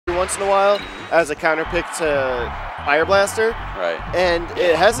once in a while as a counter pick to Fire Blaster. Right. And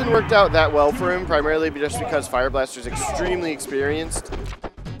it hasn't worked out that well for him, primarily just because Fire Blaster is extremely experienced.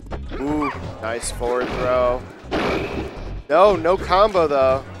 Ooh, nice forward throw. No combo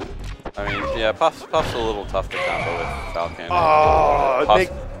though. I mean, yeah, Puff's a little tough to combo with Falcon. Oh,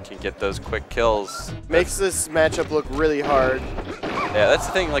 Puff can get those quick kills. Makes this matchup look really hard. Yeah, that's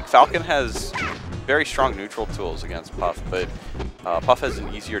the thing. Like, Falcon has very strong neutral tools against Puff, but Puff has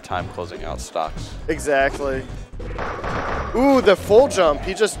an easier time closing out stocks. Exactly. Ooh, the full jump.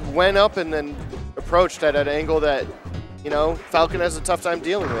 He just went up and then approached at an angle that, you know, Falcon has a tough time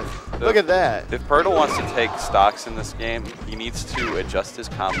dealing with. Look at that. If Purtle wants to take stocks in this game, he needs to adjust his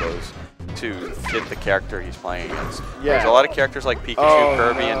combos to fit the character he's playing against. Yeah. There's a lot of characters like Pikachu,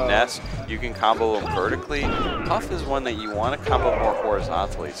 Kirby, and Ness. You can combo them vertically. Puff is one that you want to combo more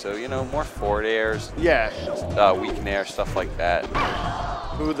horizontally. So, you know, more forward airs, weak air, stuff like that.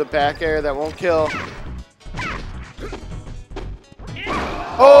 Ooh, the back air that won't kill.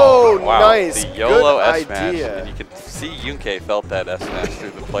 Oh, wow, nice. The YOLO Good S-Smash. idea. And you can see Yunque felt that S-Smash through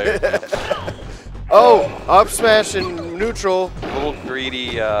the player. Oh, up smash and neutral. A little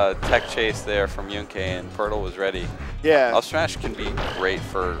greedy tech chase there from Yunque, and Purtle was ready. Yeah. Up smash can be great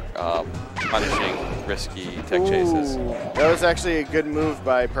for punishing risky tech chases. That was actually a good move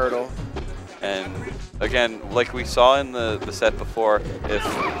by Purtle. And again, like we saw in the set before, if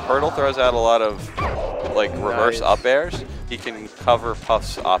Purtle throws out a lot of like reverse up airs, he can cover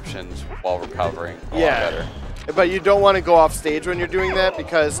Puff's options while recovering a lot better. But you don't want to go off stage when you're doing that,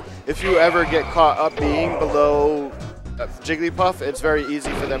 because if you ever get caught up being below Jigglypuff, it's very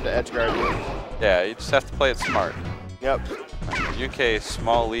easy for them to edge guard you. Yeah, you just have to play it smart. Yep. UK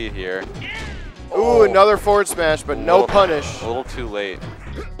small lead here. Ooh, another forward smash, but no punish. A little too late.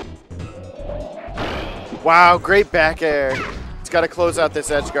 Wow, great back air. He's got to close out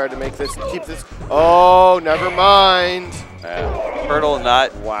this edge guard to make this, keep this. Oh, never mind. Purtle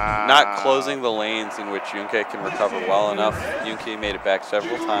not closing the lanes in which Yunque can recover well enough. Yunque made it back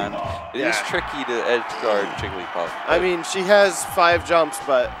several times. It is tricky to edge guard Jigglypuff. I mean, she has 5 jumps,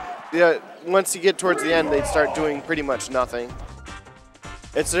 but once you get towards the end, they'd start doing pretty much nothing.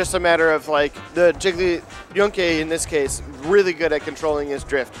 It's just a matter of, like, the Yunque, in this case, really good at controlling his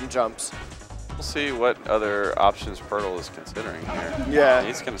drift and jumps. We'll see what other options Purtle is considering here. Yeah.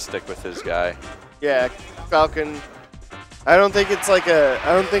 He's going to stick with his guy. Yeah, Falcon. I don't think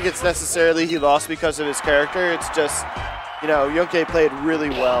it's necessarily he lost because of his character. It's just, you know, Yunque played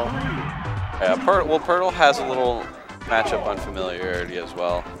really well. Yeah, Purtle has a little matchup unfamiliarity as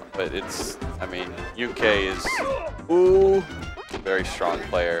well, but I mean, Yunque is a very strong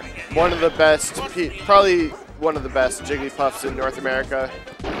player. One of the best, probably one of the best Jigglypuffs in North America.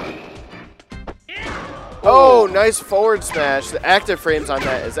 Oh, nice forward smash. The active frames on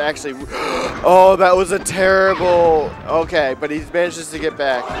that is actually... Oh, that was a terrible... Okay, but he manages to get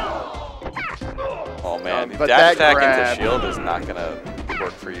back. Oh, man. But dash that attack into shield is not going to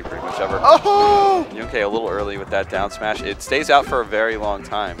work for you pretty much ever. Oh! Yunque a little early with that down smash. It stays out for a very long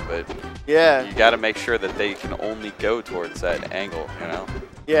time, but you got to make sure that they can only go towards that angle, you know?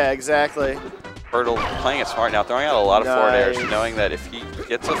 Yeah, exactly. Purtle playing it smart now, throwing out a lot of forward airs, knowing that if he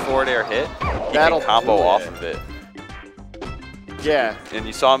gets a forward air hit, he can combo off of it. Yeah. And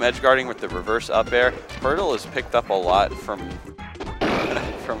you saw him edge guarding with the reverse up air. Purtle has picked up a lot from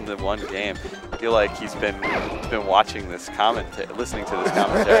the one game. I feel like he's been watching this listening to this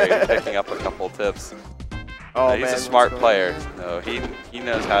commentary and picking up a couple tips. Oh, he's a smart player. No, he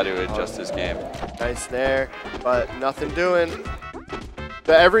knows how to adjust his game. Nice there, but nothing doing.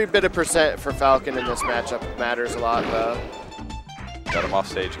 But every bit of percent for Falcon in this matchup matters a lot, though. Got him off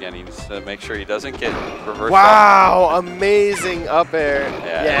stage again. He needs to make sure he doesn't get reversed. Wow, amazing up air.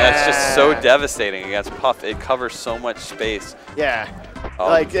 Yeah, that's just so devastating against Puff. It covers so much space. Yeah.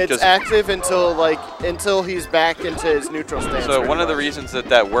 Like, it's active until he's back into his neutral stance. So one of the reasons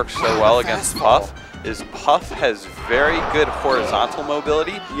that works so well against Puff is Puff has very good horizontal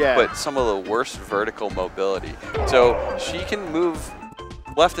mobility, but some of the worst vertical mobility. So she can move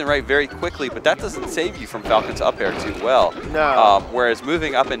left and right very quickly, but that doesn't save you from Falcon's up air too well. No. Whereas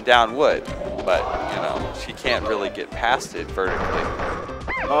moving up and down would, but you know, she can't really get past it vertically.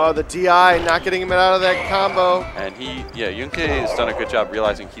 Oh, the DI, not getting him out of that combo. And Yunque has done a good job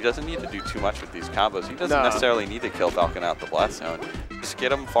realizing he doesn't need to do too much with these combos. He doesn't necessarily need to kill Falcon out the blast zone. Just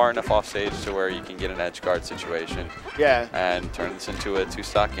get him far enough off stage to where you can get an edge guard situation. Yeah. And turn this into a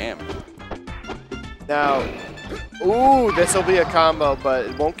 2-stock game. Now, ooh, this will be a combo, but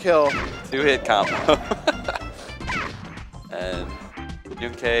it won't kill. 2-hit combo. And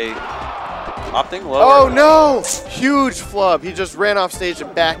Yunque opting lower. Oh no! Huge flub. He just ran off stage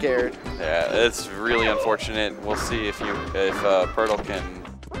and back aired. Yeah, it's really unfortunate. We'll see if Purtle can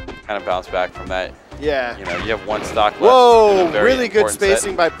kind of bounce back from that. Yeah. You know, you have one stock left. Whoa! Really good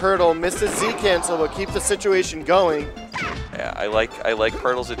spacing by Purtle. Missed his Z cancel, but keep the situation going. Yeah, I like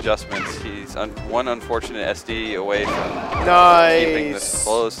Purtle's adjustments. He's one unfortunate SD away from keeping this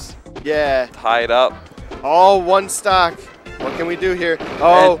close. Yeah. Tied up. All one stock. What can we do here?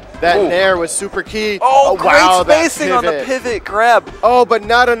 Oh, and, that nair was super key. Oh, wow, great spacing on the pivot grab. Oh, but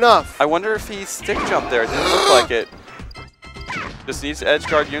not enough. I wonder if he stick jumped there. It didn't look like it. Just needs to edge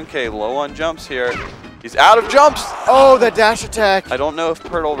guard Yunque. Low on jumps here. He's out of jumps. Oh, that dash attack. I don't know if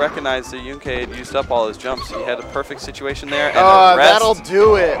Purtle recognized that Yunque had used up all his jumps. He had a perfect situation there. And that'll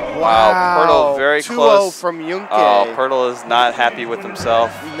do it. Wow. Purtle very close. 2-0 from Yunque. Oh, Purtle is not happy with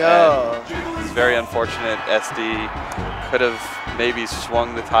himself. No. It's very unfortunate. SD could have maybe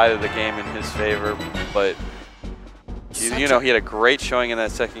swung the tide of the game in his favor, but you know, he had a great showing in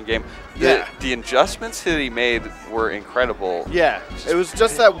that second game. The adjustments that he made were incredible. Yeah, it was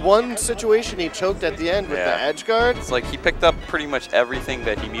just that one situation he choked at the end with the edge guard. It's like he picked up pretty much everything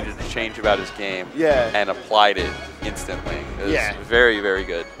that he needed to change about his game and applied it instantly. It was very, very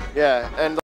good. Yeah, and